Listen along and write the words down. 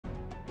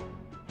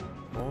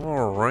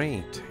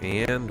Alright,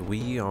 and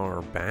we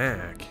are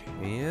back,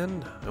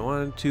 and I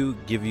wanted to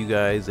give you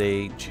guys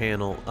a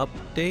channel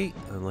update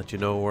and let you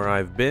know where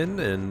I've been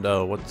and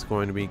what's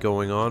going to be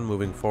going on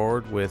moving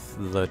forward with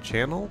the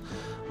channel.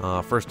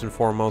 First and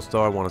foremost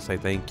though, I want to say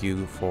thank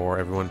you for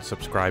everyone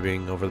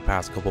subscribing over the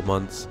past couple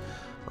months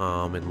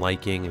and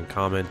liking and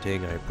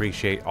commenting. I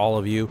appreciate all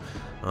of you.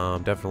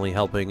 Definitely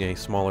helping a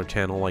smaller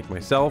channel like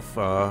myself,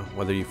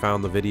 whether you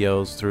found the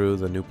videos through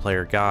the new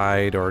player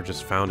guide or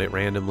just found it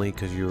randomly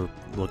because you're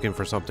looking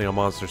for something on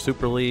Monster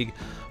Super League.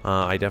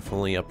 I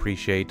definitely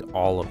appreciate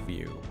all of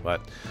you, but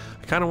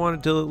I kind of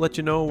wanted to let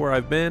you know where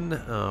I've been,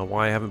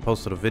 why I haven't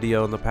posted a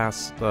video in the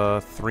past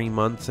 3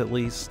 months at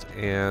least,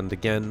 and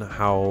again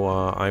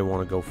how I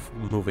want to go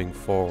moving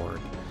forward.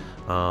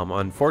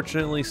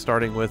 Unfortunately,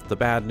 starting with the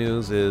bad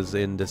news is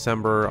in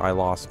December I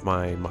lost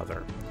my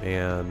mother,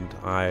 and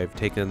I've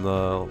taken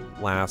the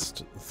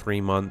last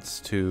 3 months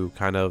to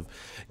kind of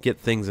get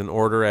things in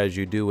order, as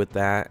you do with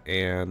that,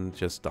 and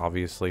just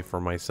obviously for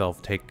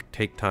myself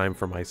take time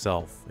for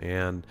myself.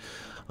 And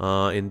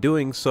in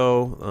doing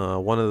so,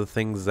 one of the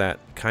things that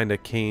kind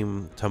of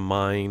came to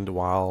mind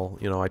while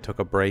I took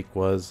a break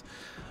was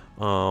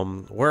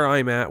where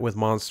I'm at with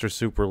Monster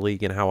Super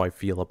League and how I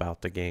feel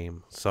about the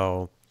game.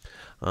 So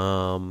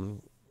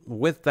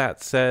with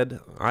that said,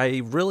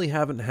 I really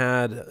haven't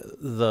had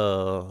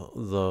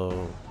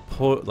the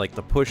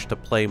push to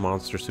play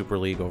Monster Super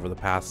League over the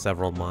past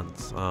several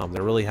months.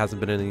 There really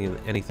hasn't been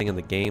anything in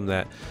the game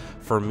that,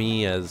 for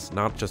me as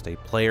not just a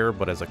player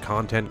but as a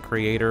content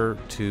creator,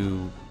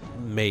 to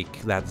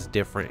make that's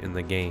different in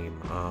the game.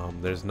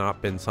 There's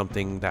not been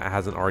something that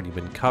hasn't already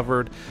been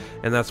covered,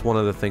 and that's one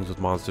of the things with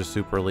Monster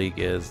Super League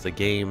is the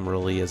game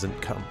really isn't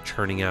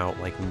churning out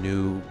like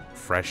new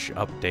fresh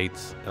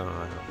updates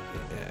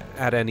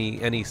at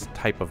any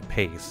type of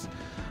pace.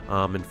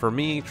 And for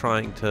me,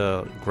 trying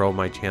to grow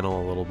my channel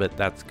a little bit,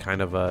 that's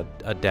kind of a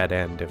dead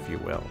end, if you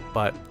will.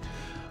 But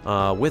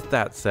with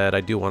that said,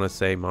 I do want to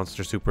say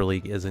Monster Super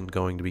League isn't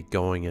going to be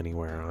going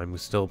anywhere. I'm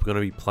still going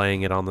to be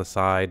playing it on the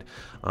side.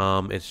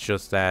 It's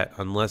just that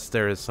unless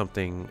there is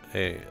something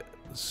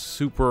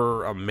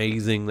super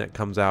amazing that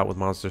comes out with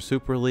Monster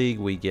Super League,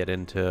 we get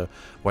into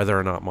whether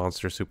or not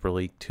Monster Super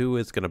League 2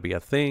 is going to be a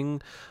thing,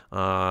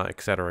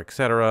 etc.,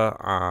 etc.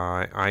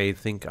 I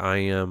think I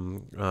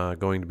am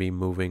going to be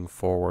moving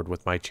forward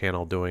with my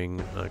channel,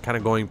 doing kind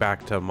of going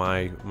back to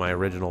my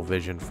original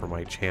vision for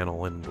my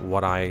channel and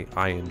what I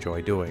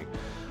enjoy doing.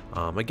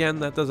 Again,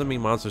 that doesn't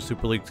mean Monster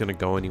Super League is going to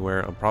go anywhere.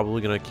 I'm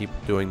probably going to keep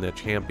doing the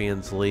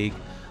Champions League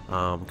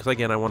because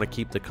again, I want to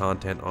keep the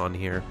content on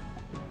here.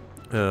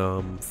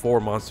 For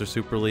Monster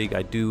Super League,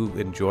 I do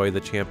enjoy the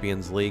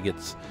Champions League.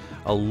 It's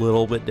a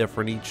little bit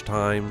different each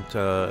time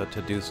to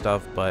do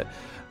stuff, but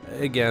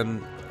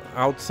again,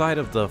 outside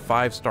of the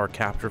 5-star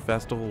capture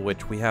festival,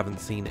 which we haven't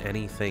seen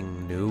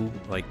anything new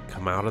like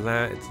come out of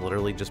that, it's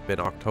literally just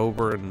been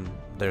October and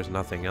there's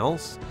nothing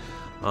else.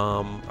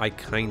 I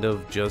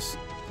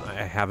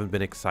haven't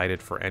been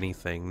excited for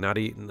anything, not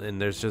even, and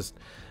there's just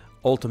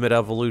Ultimate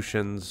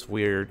Evolutions.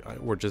 We're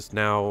just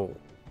now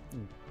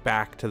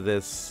back to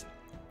this.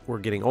 We're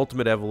getting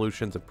Ultimate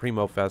Evolutions and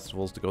Primo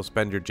Festivals to go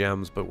spend your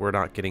gems, but we're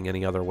not getting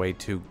any other way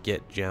to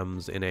get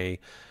gems in a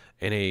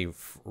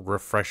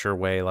refresher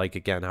way, like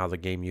again how the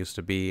game used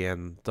to be.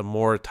 And the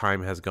more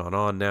time has gone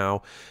on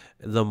now,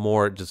 the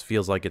more it just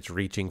feels like it's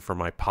reaching for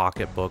my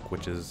pocketbook,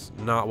 which is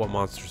not what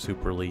Monster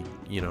Super League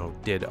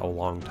did a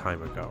long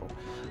time ago.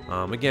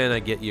 Again, I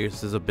get you,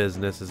 this is a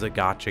business, this is a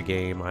gacha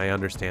game, I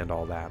understand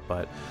all that,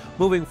 but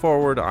moving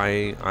forward,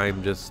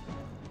 I'm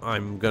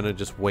gonna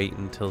just wait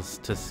until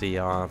to see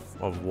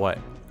of what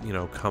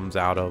comes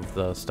out of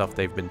the stuff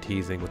they've been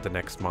teasing with the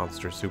next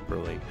Monster Super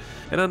League.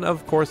 And then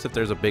of course, if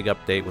there's a big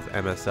update with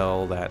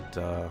MSL that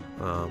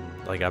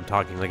like I'm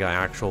talking like an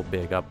actual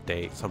big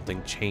update,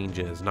 something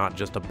changes, not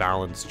just a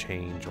balance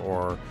change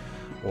or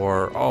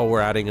oh,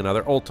 we're adding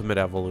another Ultimate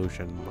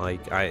Evolution.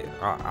 Like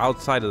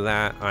outside of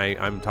that,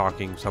 I'm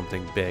talking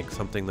something big,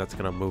 something that's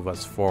going to move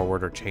us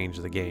forward or change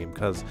the game.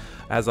 Because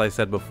as I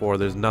said before,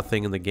 there's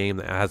nothing in the game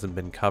that hasn't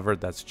been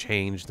covered that's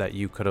changed that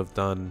you could have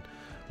done,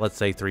 let's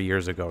say 3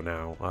 years ago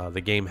now.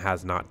 The game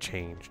has not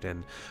changed,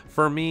 and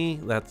for me,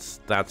 that's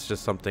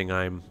just something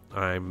I'm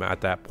at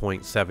that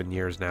point 7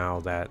 years now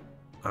that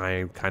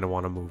I kind of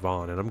want to move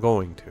on, and I'm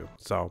going to.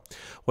 So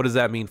what does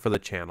that mean for the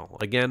channel?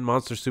 Again,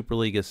 Monster Super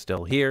League is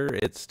still here.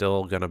 It's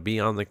still going to be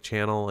on the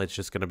channel. It's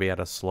just going to be at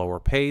a slower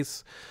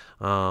pace.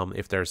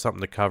 If there's something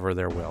to cover,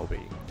 there will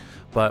be.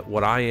 But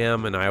what I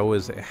am, and I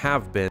always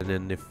have been,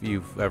 and if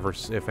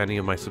any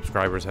of my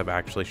subscribers have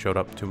actually showed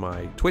up to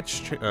my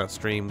Twitch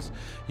streams,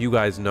 you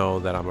guys know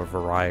that I'm a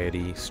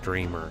variety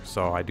streamer.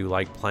 So I do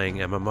like playing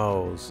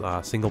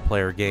MMOs, single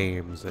player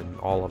games, and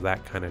all of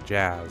that kind of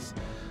jazz.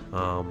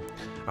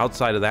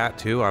 Outside of that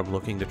too, I'm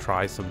looking to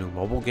try some new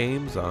mobile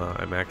games.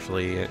 I'm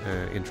actually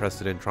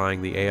interested in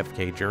trying the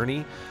AFK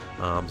Journey,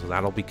 so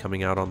that'll be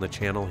coming out on the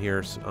channel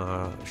here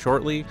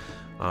shortly.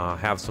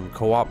 Have some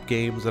co-op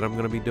games that I'm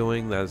going to be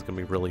doing that is going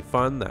to be really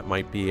fun. That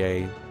might be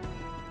a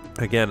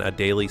Again, a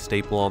daily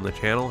staple on the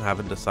channel.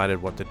 Haven't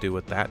decided what to do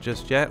with that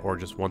just yet, or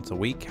just once a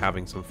week,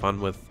 having some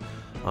fun with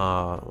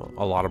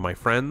a lot of my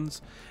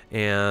friends.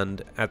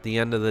 And at the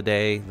end of the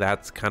day,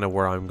 that's kind of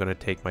where I'm going to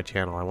take my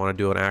channel. I want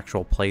to do an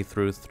actual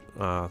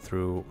playthrough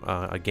through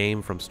a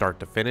game from start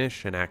to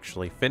finish, and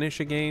actually finish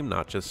a game,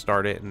 not just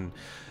start it and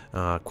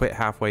quit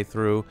halfway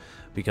through,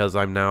 because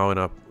I'm now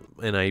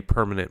in a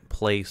permanent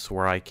place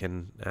where I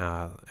can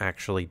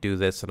actually do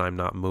this and I'm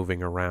not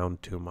moving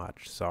around too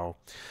much. So,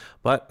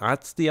 but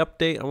that's the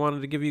update I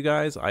wanted to give you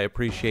guys. I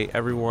appreciate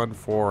everyone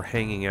for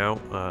hanging out.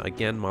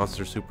 Again,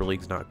 Monster Super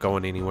League's not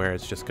going anywhere.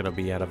 It's just going to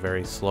be at a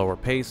very slower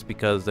pace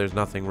because there's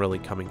nothing really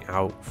coming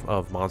out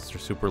of Monster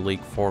Super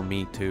League for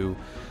me to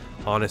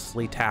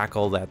honestly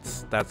tackle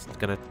that's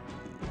going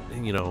to,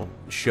 you know,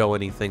 show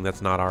anything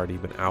that's not already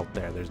been out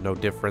there. There's no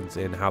difference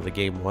in how the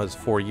game was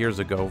 4 years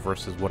ago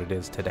versus what it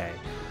is today.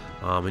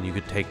 And you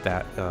could take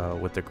that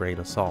with a grain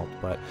of salt.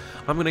 But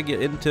I'm going to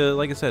get into,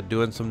 like I said,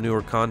 doing some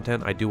newer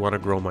content. I do want to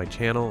grow my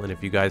channel, and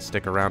if you guys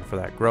stick around for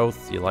that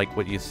growth, you like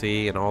what you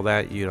see and all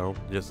that, you know,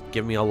 just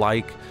give me a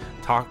like,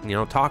 talk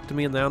to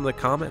me down in the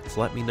comments,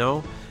 let me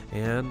know,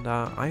 and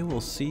I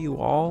will see you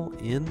all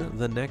in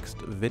the next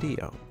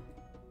video.